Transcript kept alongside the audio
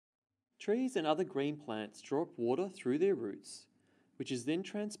Trees and other green plants draw up water through their roots, which is then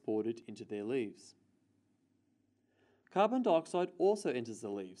transported into their leaves. Carbon dioxide also enters the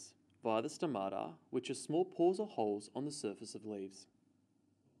leaves via the stomata, which are small pores or holes on the surface of leaves.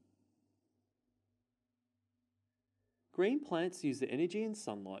 Green plants use the energy in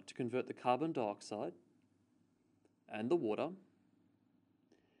sunlight to convert the carbon dioxide and the water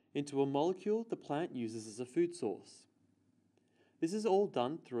into a molecule the plant uses as a food source. This is all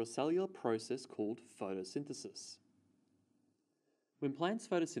done through a cellular process called photosynthesis. When plants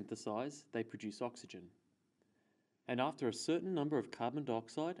photosynthesize, they produce oxygen. And after a certain number of carbon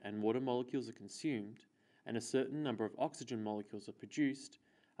dioxide and water molecules are consumed, and a certain number of oxygen molecules are produced,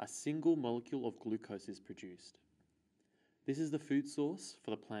 a single molecule of glucose is produced. This is the food source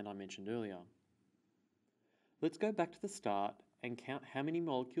for the plant I mentioned earlier. Let's go back to the start and count how many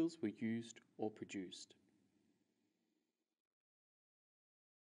molecules were used or produced.